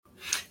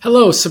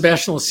Hello,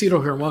 Sebastian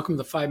Lucido here, and welcome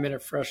to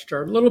 5-Minute Fresh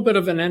Start. A little bit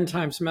of an end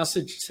times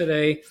message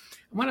today.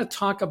 I want to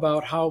talk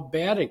about how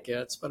bad it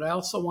gets, but I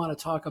also want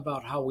to talk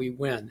about how we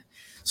win.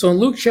 So in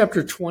Luke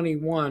chapter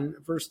 21,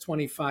 verse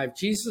 25,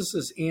 Jesus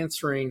is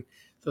answering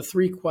the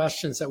three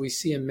questions that we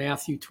see in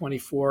Matthew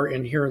 24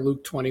 and here in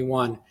Luke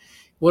 21.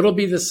 What will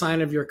be the sign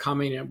of your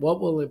coming, and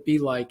what will it be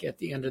like at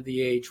the end of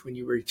the age when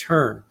you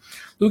return?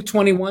 Luke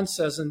 21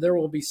 says, and there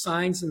will be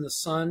signs in the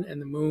sun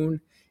and the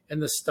moon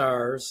and the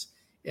stars,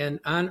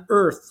 and on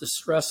earth the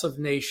stress of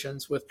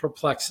nations with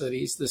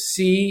perplexities, the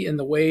sea and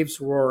the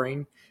waves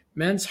roaring,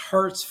 men's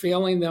hearts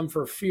failing them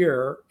for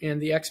fear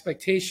and the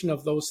expectation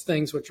of those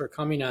things which are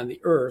coming on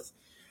the earth.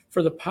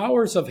 For the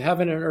powers of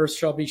heaven and earth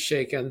shall be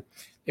shaken.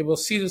 They will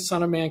see the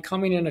Son of Man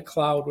coming in a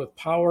cloud with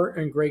power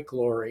and great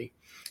glory.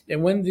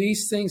 And when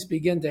these things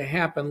begin to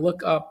happen,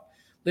 look up,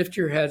 lift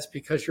your heads,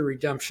 because your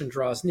redemption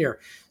draws near.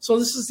 So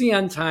this is the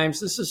end times.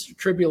 This is the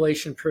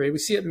tribulation period. We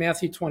see it in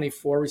Matthew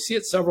 24. We see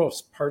it several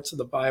parts of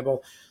the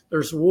Bible.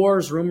 There's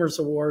wars, rumors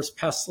of wars,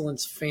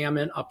 pestilence,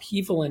 famine,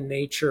 upheaval in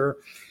nature.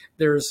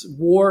 There's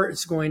war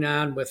is going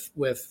on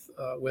with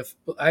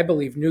I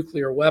believe,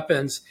 nuclear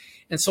weapons.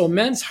 And so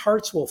men's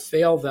hearts will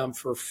fail them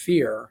for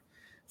fear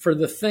for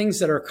the things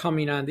that are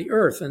coming on the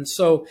earth. And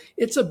so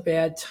it's a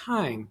bad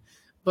time.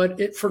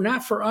 But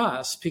not for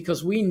us,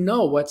 because we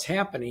know what's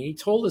happening. He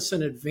told us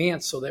in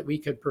advance so that we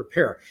could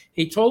prepare.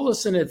 He told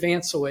us in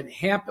advance so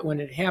when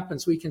it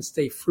happens, we can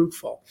stay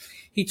fruitful.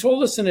 He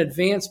told us in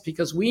advance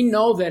because we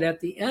know that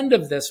at the end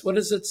of this, what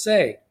does it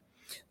say?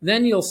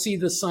 Then you'll see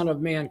the Son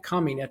of Man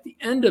coming. At the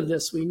end of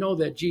this, we know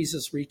that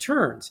Jesus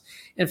returns.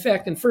 In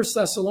fact, in 1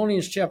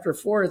 Thessalonians chapter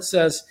 4, it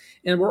says,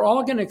 and we're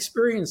all going to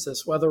experience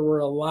this, whether we're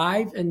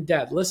alive and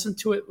dead. Listen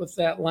to it with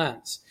that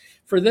lens.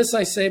 For this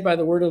I say by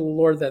the word of the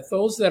Lord, that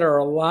those that are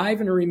alive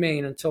and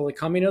remain until the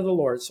coming of the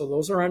Lord, so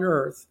those are on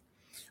earth,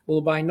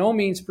 will by no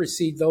means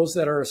precede those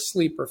that are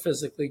asleep or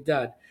physically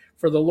dead.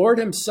 For the Lord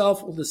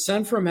himself will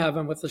descend from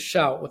heaven with a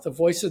shout, with the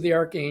voice of the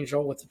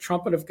archangel, with the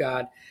trumpet of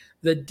God.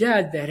 The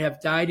dead that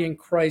have died in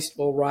Christ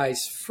will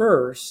rise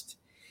first,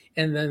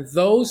 and then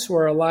those who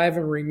are alive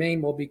and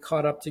remain will be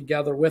caught up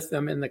together with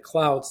them in the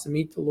clouds to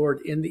meet the Lord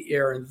in the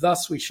air, and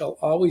thus we shall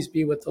always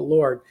be with the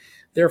Lord.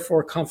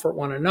 Therefore comfort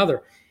one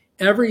another.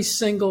 Every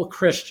single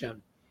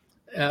Christian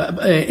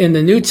in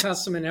the New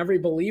Testament, every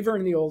believer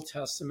in the Old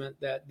Testament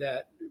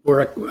that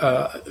where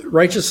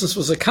righteousness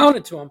was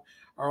accounted to them,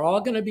 are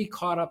all going to be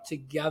caught up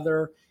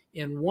together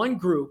in one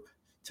group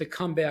to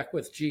come back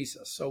with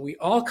Jesus. So we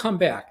all come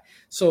back.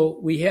 So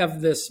we have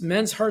this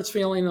men's hearts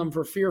failing them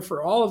for fear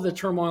for all of the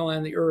turmoil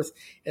on the earth,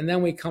 and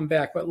then we come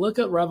back. But look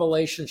at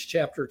Revelation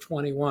chapter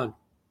 21.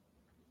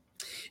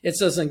 It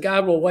says, and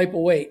God will wipe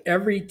away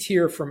every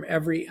tear from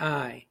every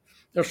eye.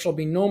 There shall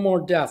be no more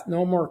death,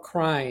 no more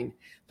crying.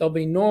 There'll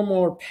be no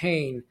more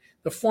pain.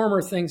 The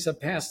former things have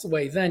passed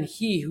away. Then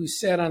he who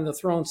sat on the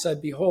throne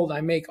said, behold,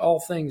 I make all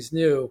things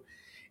new.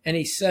 And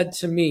he said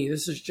to me,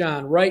 this is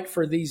John, write,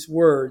 for these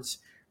words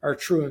are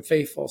true and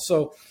faithful.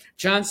 So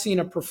John's seen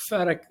a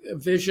prophetic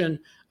vision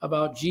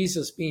about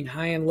Jesus being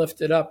high and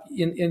lifted up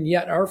in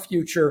yet our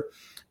future.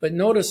 But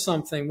notice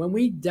something. When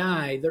we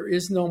die, there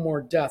is no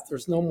more death.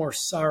 There's no more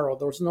sorrow.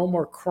 There's no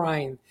more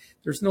crying.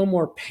 There's no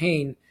more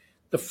pain.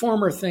 The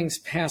former things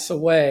pass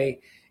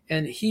away,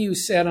 and he who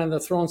sat on the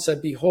throne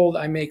said, behold,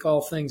 I make all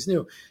things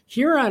new.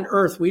 Here on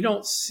earth, we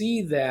don't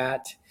see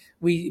that.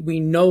 We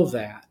know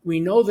that.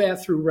 We know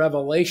that through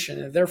revelation,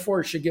 and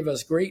therefore it should give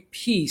us great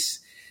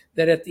peace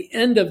that at the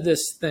end of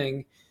this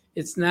thing,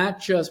 it's not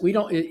just,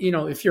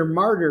 if you're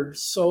martyred,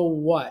 so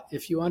what?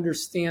 If you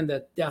understand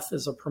that death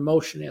is a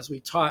promotion, as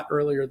we taught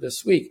earlier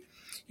this week.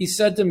 He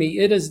said to me,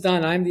 it is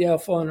done. I'm the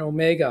Alpha and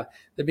Omega,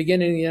 the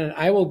beginning and the end.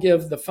 I will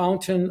give the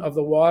fountain of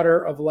the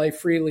water of life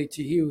freely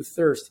to he who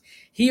thirsts.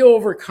 He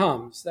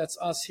overcomes, that's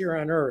us here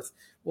on earth,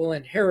 will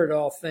inherit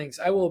all things.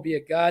 I will be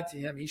a God to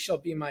him. He shall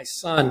be my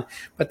son.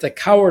 But the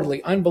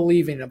cowardly,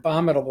 unbelieving,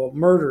 abominable,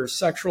 murderers,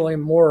 sexually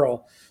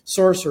immoral,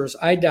 sorcerers,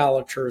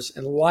 idolaters,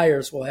 and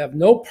liars will have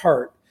no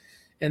part,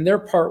 and their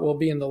part will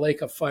be in the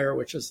lake of fire,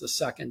 which is the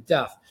second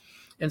death.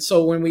 And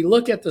so when we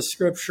look at the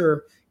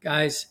scripture,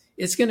 guys,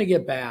 it's going to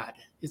get bad.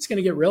 It's going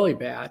to get really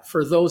bad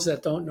for those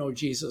that don't know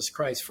Jesus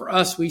Christ. For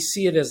us, we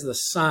see it as the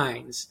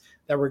signs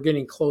that we're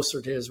getting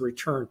closer to his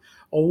return.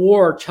 A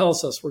war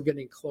tells us we're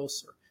getting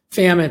closer.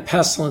 Famine,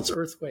 pestilence,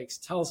 earthquakes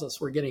tells us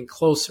we're getting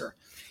closer.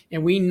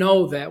 And we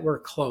know that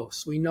we're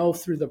close. We know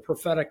through the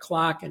prophetic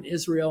clock in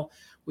Israel,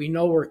 we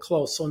know we're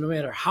close. So no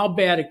matter how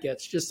bad it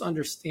gets, just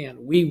understand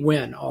we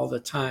win all the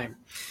time.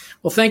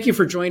 Well, thank you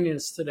for joining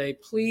us today.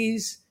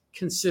 Please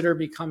consider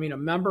becoming a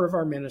member of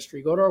our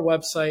ministry. Go to our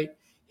website,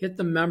 hit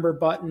the member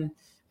button,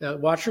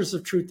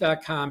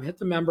 watchersoftruth.com, hit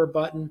the member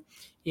button,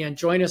 and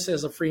join us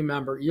as a free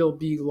member. You'll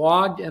be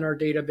logged in our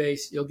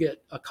database. You'll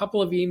get a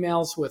couple of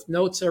emails with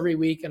notes every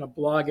week and a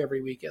blog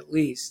every week at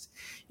least.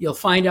 You'll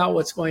find out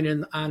what's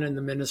going on in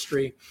the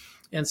ministry.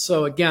 And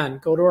so,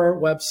 again, go to our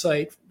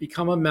website,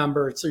 become a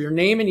member. So your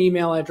name and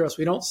email address,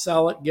 we don't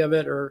sell it, give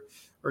it, or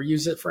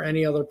use it for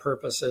any other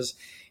purposes.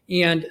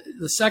 And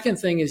the second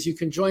thing is you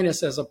can join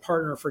us as a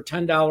partner for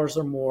 $10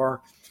 or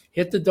more.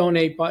 Hit the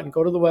donate button,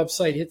 go to the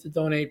website, hit the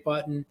donate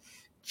button,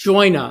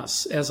 join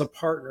us as a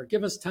partner.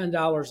 Give us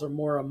 $10 or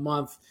more a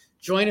month.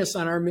 Join us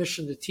on our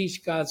mission to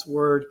teach God's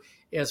word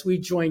as we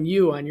join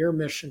you on your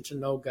mission to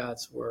know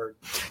God's word.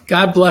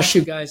 God bless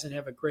you guys and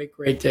have a great,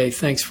 great day.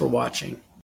 Thanks for watching.